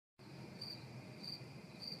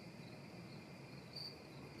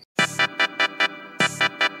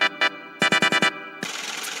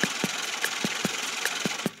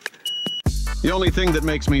The only thing that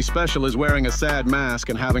makes me special is wearing a sad mask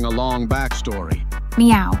and having a long backstory.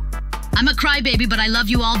 Meow. I'm a crybaby, but I love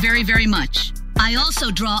you all very, very much. I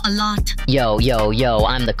also draw a lot. Yo,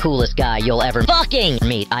 I'm the coolest guy you'll ever fucking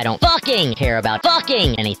meet. I don't fucking care about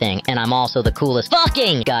fucking anything. And I'm also the coolest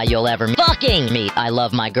fucking guy you'll ever fucking meet. I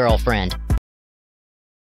love my girlfriend.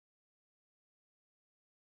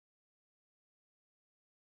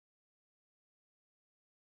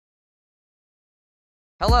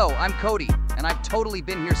 Hello, I'm Cody, and I've totally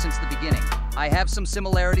been here since the beginning. I have some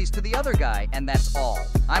similarities to the other guy, and that's all.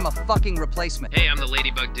 I'm a fucking replacement. Hey, I'm the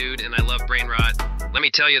Ladybug Dude, and I love brain rot. Let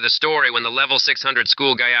me tell you the story when the level 600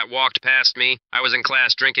 school guy walked past me. I was in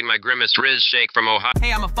class drinking my Grimace Riz shake from Ohio.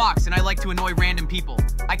 Hey, I'm a fox, and I like to annoy random people.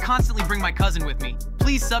 I constantly bring my cousin with me.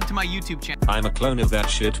 Please sub to my YouTube channel. I'm a clone of that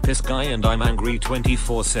shit piss guy, and I'm angry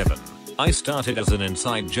 24/7. I started as an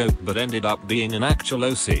inside joke but ended up being an actual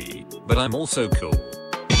OC. But I'm also cool.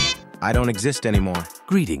 I don't exist anymore.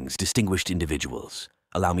 Greetings, distinguished individuals.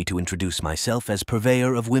 Allow me to introduce myself as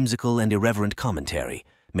purveyor of whimsical and irreverent commentary,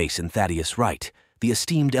 Mason Thaddeus Wright, the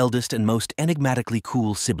esteemed eldest and most enigmatically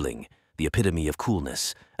cool sibling, the epitome of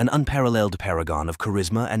coolness, an unparalleled paragon of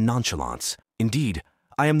charisma and nonchalance. Indeed,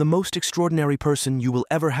 I am the most extraordinary person you will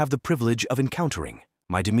ever have the privilege of encountering.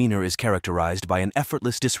 My demeanor is characterized by an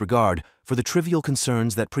effortless disregard for the trivial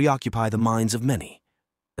concerns that preoccupy the minds of many.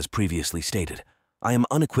 As previously stated, I am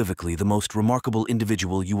unequivocally the most remarkable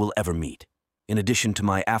individual you will ever meet. In addition to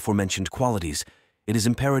my aforementioned qualities, it is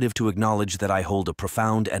imperative to acknowledge that I hold a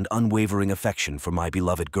profound and unwavering affection for my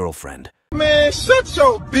beloved girlfriend. Man, shut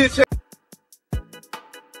your bitch ass.